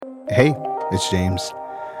Hey, it's James.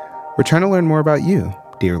 We're trying to learn more about you,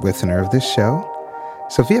 dear listener of this show.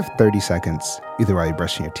 So if you have 30 seconds, either while you're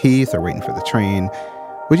brushing your teeth or waiting for the train,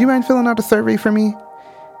 would you mind filling out a survey for me?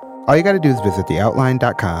 All you got to do is visit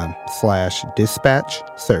theoutline.com/dispatch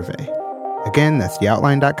survey. Again, that's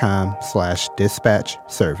theoutline.com/dispatch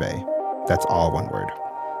survey. That's all one word.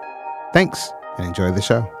 Thanks, and enjoy the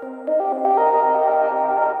show.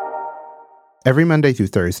 Every Monday through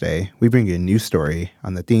Thursday, we bring you a new story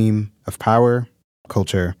on the theme of power,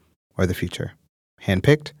 culture, or the future,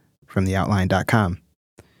 handpicked from theoutline.com.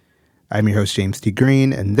 I'm your host, James T.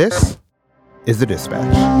 Green, and this is The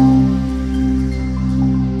Dispatch.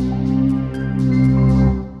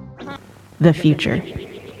 The future.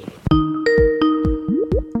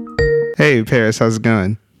 Hey, Paris, how's it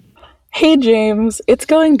going? Hey, James. It's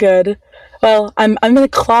going good. Well, I'm in a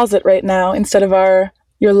closet right now instead of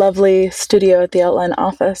your lovely studio at the Outline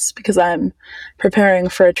office because I'm preparing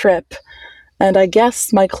for a trip. And I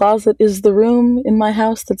guess my closet is the room in my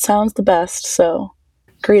house that sounds the best, so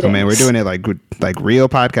greetings. Oh man, we're doing it like real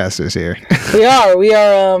podcasters here. We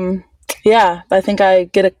are, yeah, I think I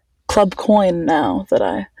get a club coin now that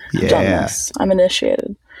I've done this. I'm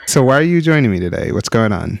initiated. So why are you joining me today? What's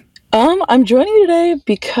going on? I'm joining you today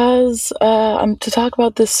because I'm to talk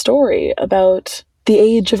about this story about the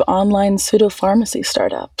age of online pseudo-pharmacy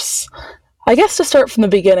startups. I guess to start from the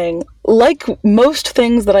beginning, like most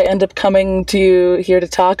things that I end up coming to you here to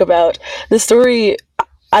talk about, this story,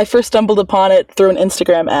 I first stumbled upon it through an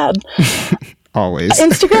Instagram ad. Always.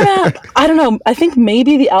 Instagram ad, I don't know. I think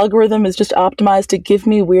maybe the algorithm is just optimized to give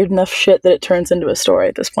me weird enough shit that it turns into a story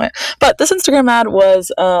at this point. But this Instagram ad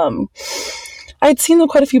was, I'd seen them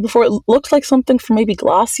quite a few before. It looked like something from maybe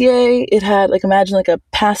Glossier. It had, imagine a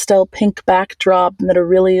pastel pink backdrop and then a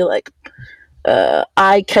really,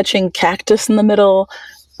 eye-catching cactus in the middle,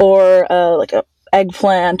 or a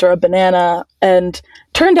eggplant or a banana. And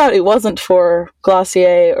turned out it wasn't for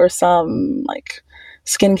Glossier or some,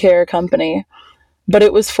 skincare company. But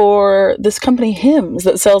it was for this company, Hims,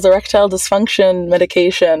 that sells erectile dysfunction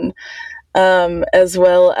medication, as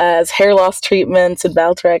well as hair loss treatments and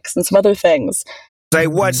Valtrex and some other things. Say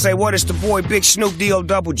what, it's the boy Big Snoop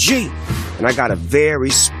D-O-double-G. And I got a very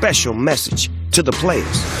special message to the players.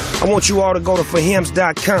 I want you all to go to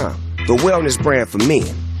forhims.com, the wellness brand for men.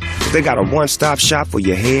 They got a one-stop shop for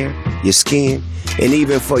your hair, your skin, and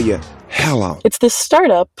even for your hello. It's this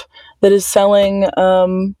startup that is selling,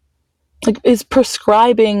 is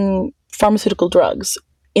prescribing pharmaceutical drugs.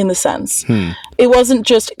 In the sense, it wasn't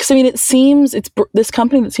just because it seems it's this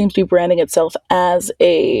company that seems to be branding itself as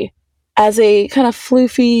a kind of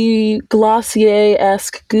floofy,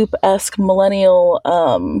 Glossier-esque, Goop-esque millennial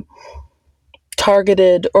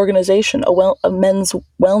targeted organization, a men's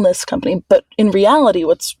wellness company. But in reality,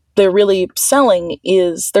 what they're really selling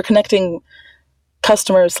is they're connecting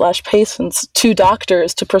customers / patients to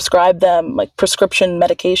doctors to prescribe them prescription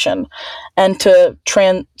medication, and to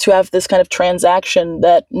have this kind of transaction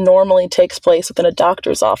that normally takes place within a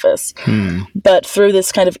doctor's office, but through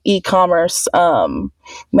this kind of e-commerce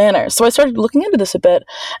manner. So I started looking into this a bit,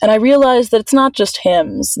 and I realized that it's not just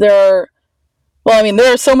Hims. There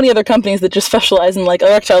are so many other companies that just specialize in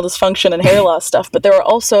erectile dysfunction and hair loss stuff, but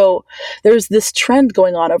there's this trend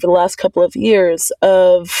going on over the last couple of years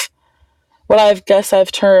of what I've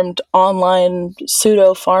termed online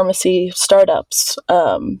pseudo-pharmacy startups.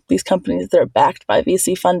 These companies that are backed by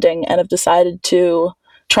VC funding and have decided to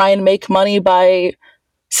try and make money by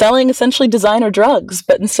selling essentially designer drugs,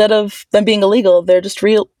 but instead of them being illegal, they're just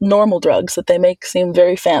real normal drugs that they make seem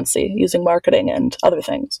very fancy using marketing and other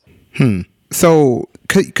things. So,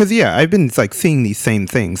 because I've been seeing these same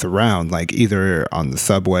things around, either on the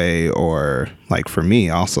subway or for me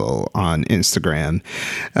also on Instagram,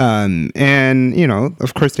 and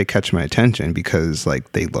of course they catch my attention because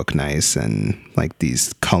they look nice and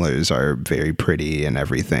these colors are very pretty and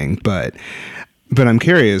everything. But I'm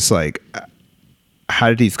curious, how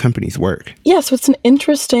do these companies work? Yeah, so it's an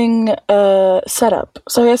interesting setup.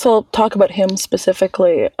 So I guess I'll talk about him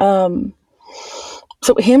specifically.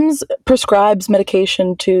 So Hims prescribes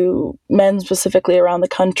medication to men specifically around the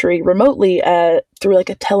country remotely through a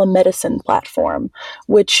telemedicine platform,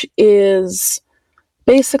 which is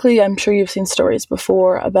basically, I'm sure you've seen stories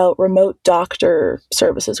before about remote doctor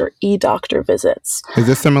services or e-doctor visits. Is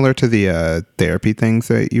this similar to the therapy things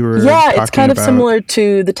that you were talking about? Yeah, it's kind of similar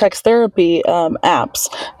to the text therapy apps,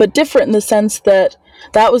 but different in the sense that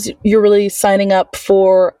you're really signing up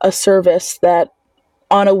for a service that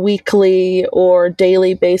on a weekly or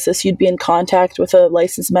daily basis, you'd be in contact with a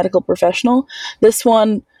licensed medical professional. This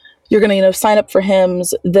one, you're going to, sign up for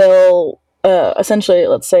Hims. They'll essentially,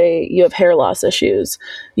 let's say you have hair loss issues,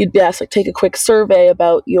 you'd be asked, like, take a quick survey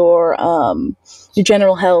about your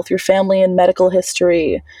general health, your family and medical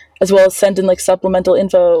history, as well as send in like supplemental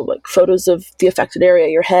info, like photos of the affected area,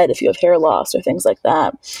 your head, if you have hair loss or things like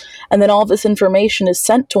that. And then all this information is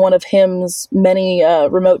sent to one of HIM's many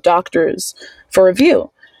remote doctors for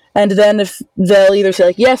review. And then if they'll either say,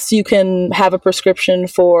 like, yes, you can have a prescription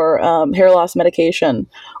for hair loss medication,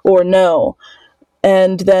 or no.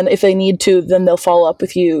 And then if they need to, then they'll follow up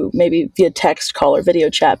with you maybe via text, call, or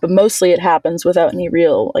video chat. But mostly it happens without any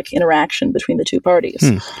real like interaction between the two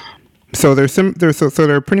parties. So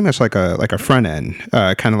they're pretty much like a front end,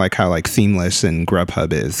 kind of like how like Seamless and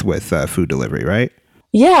Grubhub is with food delivery, right?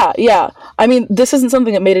 Yeah. I mean, this isn't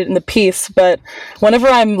something that made it in the piece, but whenever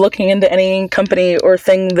I'm looking into any company or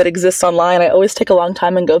thing that exists online, I always take a long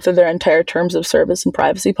time and go through their entire terms of service and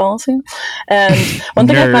privacy policy. And one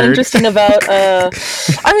thing I find interesting about, I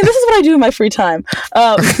mean, this is what I do in my free time.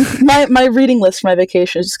 My reading list for my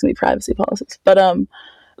vacation is just going to be privacy policies. But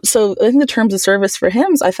so I think the terms of service for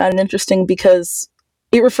HIMS, I found it interesting because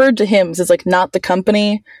it referred to HIMS as like not the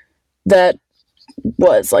company that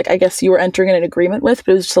was like, I guess you were entering in an agreement with,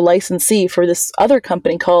 but it was just a licensee for this other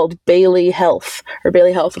company called Bailey Health, or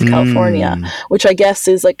Bailey Health of California, which I guess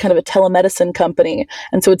is like kind of a telemedicine company.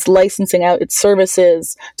 And so it's licensing out its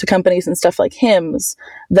services to companies and stuff like HIMS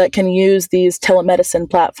that can use these telemedicine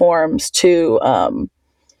platforms to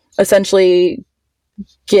essentially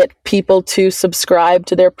get people to subscribe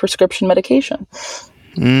to their prescription medication.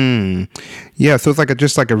 Yeah, so it's like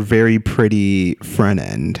just like a very pretty front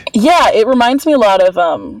end. Yeah, it reminds me a lot of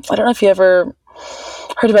I don't know if you ever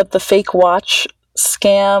heard about the fake watch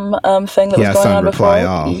scam thing that was going on before.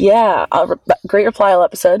 All. Yeah, great Reply All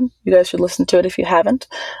episode. You guys should listen to it if you haven't.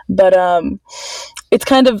 But it's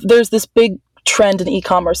kind of, there's this big trend in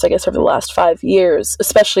e-commerce, I guess, over the last 5 years,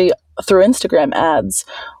 especially through Instagram ads,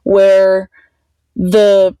 where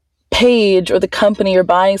the page or the company you're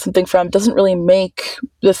buying something from doesn't really make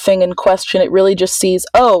the thing in question. It really just sees,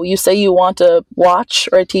 oh, you say you want a watch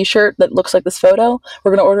or a t-shirt that looks like this photo,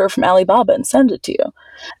 we're going to order it from Alibaba and send it to you.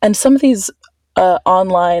 And some of these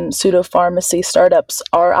online pseudo-pharmacy startups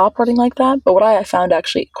are operating like that, but what I found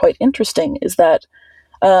actually quite interesting is that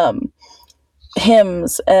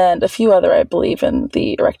HIMS and a few other, I believe, in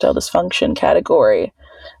the erectile dysfunction category,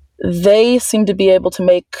 they seem to be able to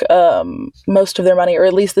make most of their money, or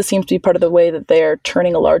at least this seems to be part of the way that they're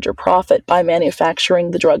turning a larger profit by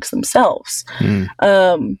manufacturing the drugs themselves.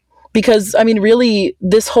 Because, I mean, really,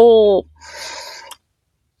 this whole...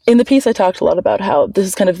 In the piece, I talked a lot about how this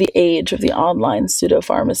is kind of the age of the online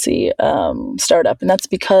pseudo-pharmacy startup, and that's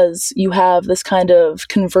because you have this kind of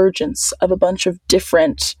convergence of a bunch of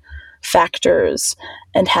different factors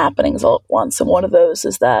and happenings all at once. And one of those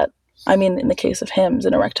is that, I mean, in the case of HIMS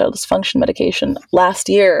and erectile dysfunction medication, last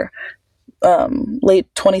year, late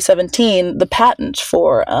 2017, the patent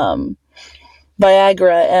for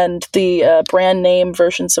Viagra and the brand name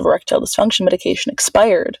versions of erectile dysfunction medication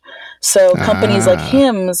expired. So companies like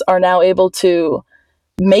HIMS are now able to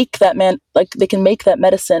make that they can make that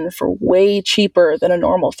medicine for way cheaper than a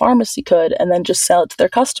normal pharmacy could, and then just sell it to their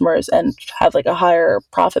customers and have like a higher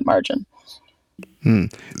profit margin.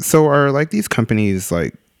 So are like these companies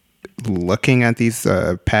like looking at these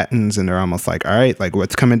patents and they're almost like, all right, like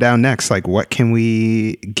what's coming down next? Like what can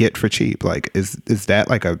we get for cheap? Like is that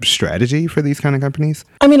like a strategy for these kind of companies?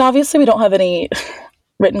 I mean, obviously we don't have any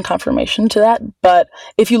written confirmation to that, but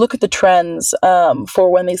if you look at the trends for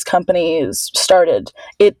when these companies started,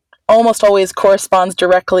 it almost always corresponds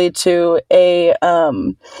directly to a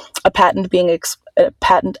patent being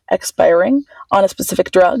patent expiring on a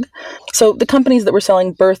specific drug. So the companies that were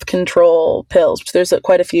selling birth control pills, which there's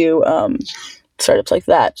quite a few startups like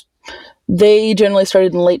that, they generally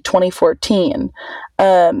started in late 2014.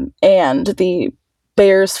 And the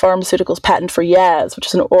Bayer's Pharmaceuticals patent for Yaz, which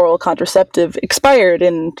is an oral contraceptive, expired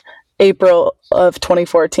in April of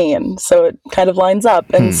 2014. So it kind of lines up.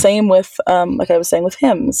 And same with, like I was saying, with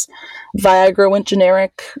HIMS. Viagra went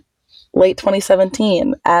generic late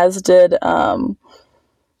 2017, as did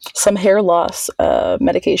some hair loss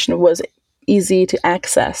medication was easy to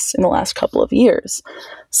access in the last couple of years.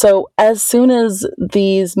 So as soon as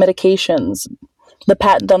these medications, the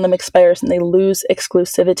patent on them expires and they lose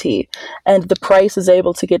exclusivity, and the price is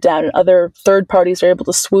able to get down and other third parties are able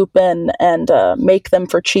to swoop in and make them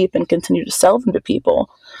for cheap and continue to sell them to people,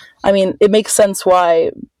 I mean, it makes sense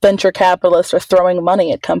why venture capitalists are throwing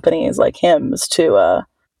money at companies like HIMS to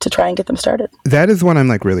to try and get them started. That is what I'm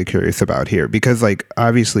like really curious about here, because like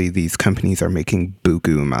obviously these companies are making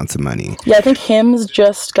buku amounts of money. Yeah, I think Hims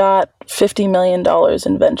just got $50 million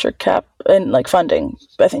in venture cap and like funding,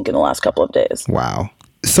 I think, in the last couple of days. Wow.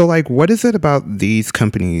 So like, what is it about these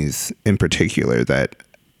companies in particular that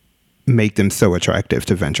make them so attractive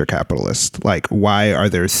to venture capitalists? Like, why are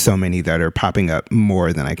there so many that are popping up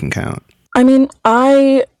more than I can count? I mean,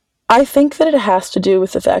 I think that it has to do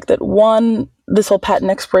with the fact that, one, this whole patent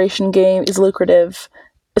expiration game is lucrative,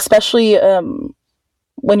 especially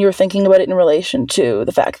when you're thinking about it in relation to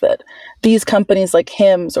the fact that these companies like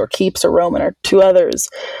Hims or Keeps or Roman or two others,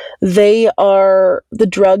 they are the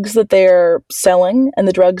drugs that they're selling and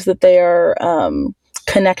the drugs that they are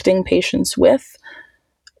connecting patients with.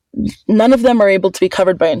 None of them are able to be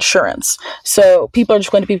covered by insurance. So people are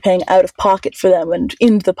just going to be paying out of pocket for them and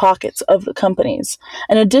into the pockets of the companies.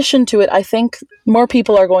 In addition to it, I think more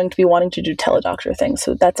people are going to be wanting to do teledoctor things.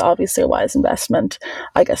 So that's obviously a wise investment,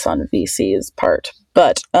 I guess, on VC's part.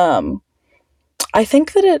 But I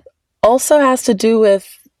think that it also has to do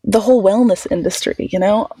with the whole wellness industry, you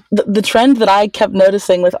know? The trend that I kept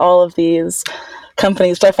noticing with all of these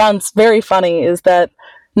companies, which I found very funny, is that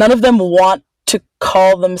none of them want to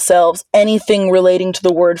call themselves anything relating to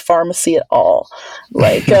the word pharmacy at all.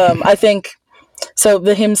 Like, I think, so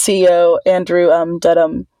the Hims CEO, Andrew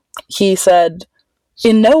Dudum, he said,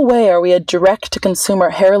 "In no way are we a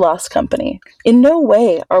direct-to-consumer hair loss company. In no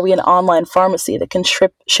way are we an online pharmacy that can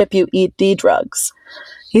ship you ED drugs."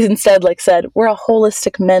 He instead said, "We're a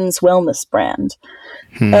holistic men's wellness brand."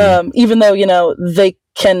 Even though, you know, they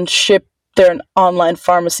can ship, they're an online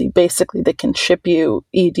pharmacy, basically they can ship you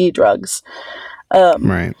ED drugs.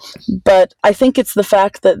 Right. But I think it's the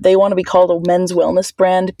fact that they want to be called a men's wellness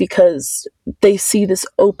brand because they see this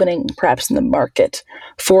opening perhaps in the market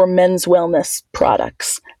for men's wellness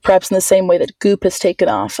products, perhaps in the same way that Goop has taken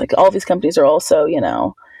off. Like, all these companies are also, you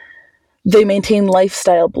know, they maintain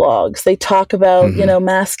lifestyle blogs. They talk about, you know,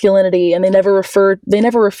 masculinity, and they never refer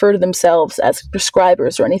to themselves as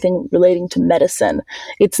prescribers or anything relating to medicine.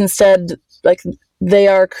 It's instead like they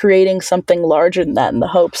are creating something larger than that in the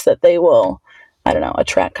hopes that they will, I don't know,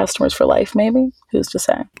 attract customers for life, maybe? Who's to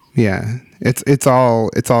say? Yeah. It's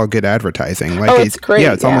all good advertising. Like, it's great.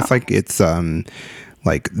 Yeah, it's almost like it's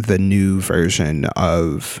like the new version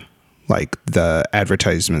of like the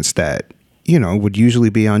advertisements that, you know, would usually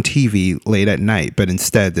be on TV late at night, but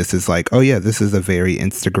instead this is like, oh yeah, this is a very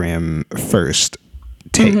Instagram first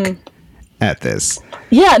take at this.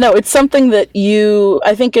 Yeah, no, it's something that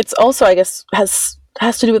I think it's also, I guess, has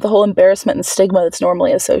to do with the whole embarrassment and stigma that's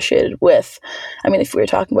normally associated with, I mean, if we were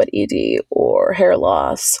talking about ED or hair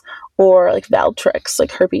loss or like Valtrex,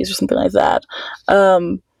 like herpes or something like that,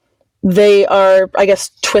 they are, I guess,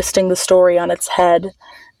 twisting the story on its head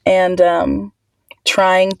and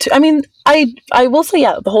trying to, I mean, I will say,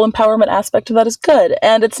 yeah, the whole empowerment aspect of that is good,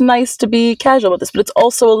 and it's nice to be casual with this, but it's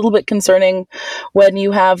also a little bit concerning when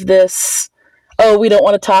you have this, oh, we don't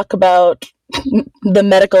want to talk about the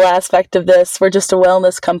medical aspect of this, we're just a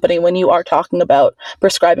wellness company, when you are talking about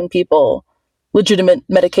prescribing people legitimate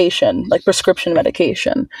medication, like prescription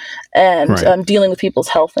medication, and dealing with people's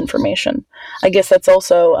health information. I guess that's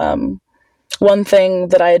also one thing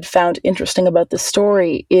that I had found interesting about this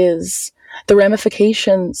story is the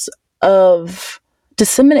ramifications of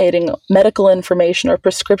disseminating medical information or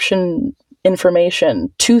prescription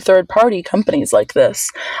information to third-party companies like this.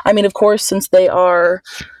 I mean, of course, since they are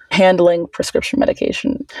handling prescription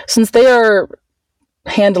medication, since they are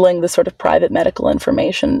handling this sort of private medical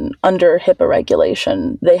information under HIPAA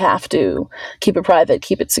regulation, they have to keep it private,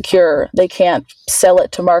 keep it secure. They can't sell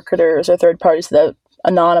it to marketers or third parties without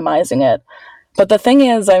anonymizing it. But the thing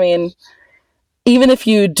is, I mean, even if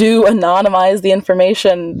you do anonymize the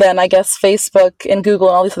information, then I guess Facebook and Google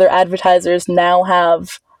and all these other advertisers now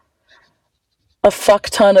have a fuck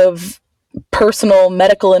ton of personal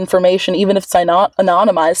medical information, even if it's not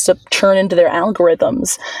anonymized, to churn into their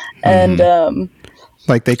algorithms. And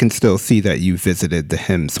like they can still see that you visited the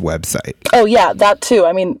Hims website. Oh yeah, that too.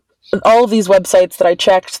 I mean, all of these websites that I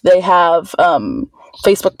checked, they have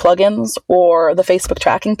Facebook plugins or the Facebook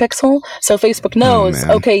tracking pixel. So Facebook knows,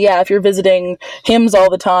 okay, yeah, if you're visiting Hims all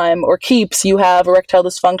the time or Keeps, you have erectile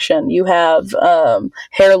dysfunction, you have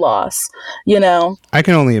hair loss, you know. I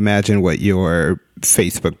can only imagine what your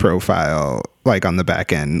Facebook profile, like on the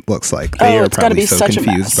back end, looks like. They are probably so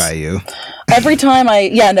confused by you. Every time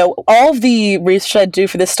all of the research I do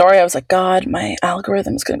for this story, I was like, God, my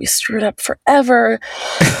algorithm is going to be screwed up forever.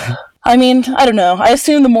 I mean, I don't know. I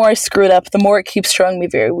assume the more I screw it up, the more it keeps showing me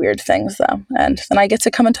very weird things, though. And then I get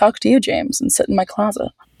to come and talk to you, James, and sit in my closet.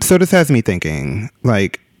 So this has me thinking,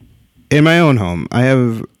 like, in my own home, I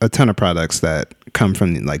have a ton of products that come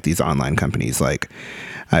from like these online companies. Like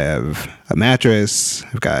I have a mattress,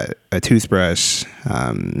 I've got a toothbrush,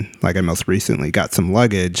 like I most recently got some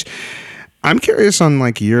luggage. I'm curious on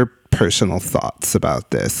like your personal thoughts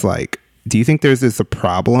about this. Like, do you think there's a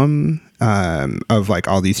problem of like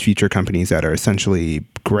all these future companies that are essentially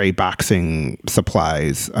gray boxing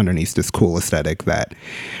supplies underneath this cool aesthetic that,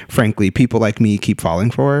 frankly, people like me keep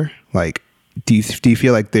falling for? Like, do you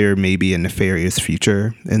feel like there may be a nefarious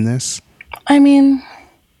future in this? I mean,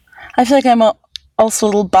 I feel like I'm also a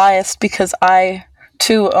little biased because I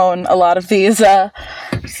too own a lot of these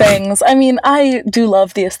things. I mean, I do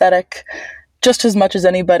love the aesthetic just as much as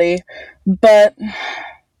anybody, but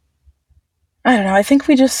I don't know. I think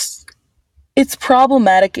it's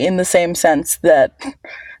problematic in the same sense that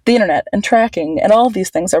the internet and tracking and all of these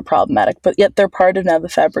things are problematic, but yet they're part of now the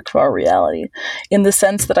fabric of our reality, in the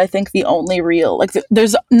sense that I think the only real, like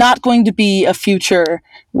there's not going to be a future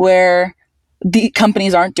where the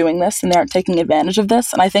companies aren't doing this and they aren't taking advantage of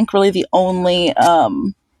this. And I think really the only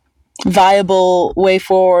viable way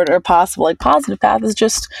forward or possible, like positive path, is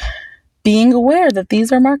just being aware that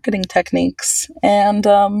these are marketing techniques and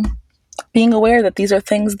being aware that these are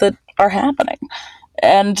things that are happening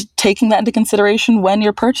and taking that into consideration when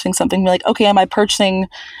you're purchasing something. Be like, okay,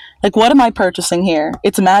 what am I purchasing here?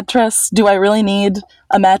 It's a mattress. Do I really need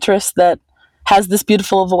a mattress that has this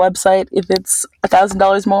beautiful of a website if it's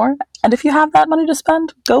 $1,000 more? And if you have that money to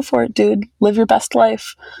spend, go for it, dude. Live your best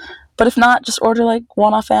life. But if not, just order like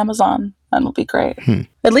one off Amazon and it'll be great.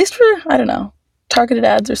 At least for, I don't know, targeted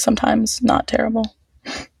ads are sometimes not terrible.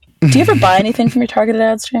 Do you ever buy anything from your targeted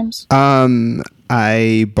ads, James?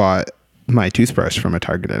 I bought my toothbrush from a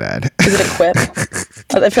targeted ad. Is it a Quip?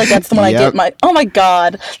 I feel like that's the one I get my... Oh my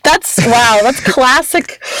God. That's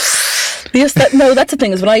classic. No, that's the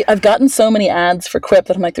thing, is when I've gotten so many ads for Quip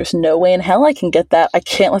that I'm like, there's no way in hell I can get that. I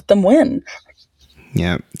can't let them win.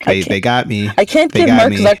 Yeah, they got me. I can't give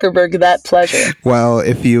Mark Zuckerberg that pleasure. Well,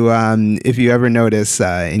 if you ever notice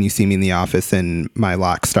and you see me in the office and my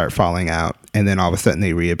locks start falling out and then all of a sudden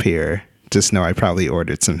they reappear, just know I probably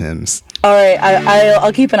ordered some Hims. All right,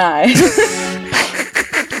 I'll keep an eye.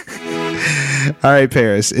 All right,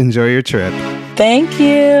 Paris, enjoy your trip. Thank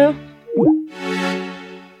you.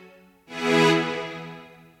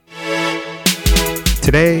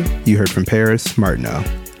 Today, you heard from Paris Martineau.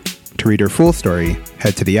 To read her full story,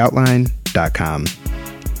 head to theoutline.com.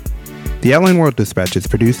 The Outline World Dispatch is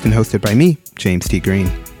produced and hosted by me, James T.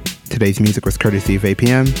 Green. Today's music was courtesy of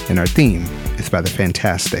APM, and our theme is by the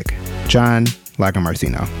fantastic John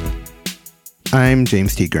Lagomarsino. I'm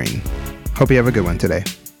James T. Green. Hope you have a good one today.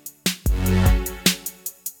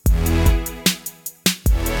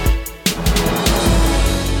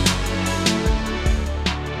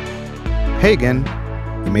 Hey again.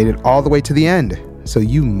 You made it all the way to the end, so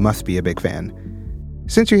you must be a big fan.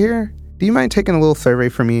 Since you're here, do you mind taking a little survey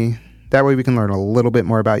for me? That way we can learn a little bit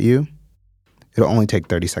more about you. It'll only take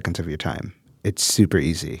 30 seconds of your time. It's super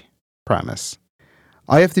easy. Promise.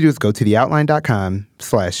 All you have to do is go to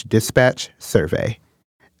theoutline.com/dispatch survey.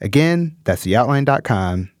 Again, that's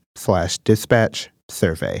theoutline.com/dispatch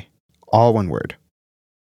survey. All one word.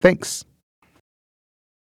 Thanks.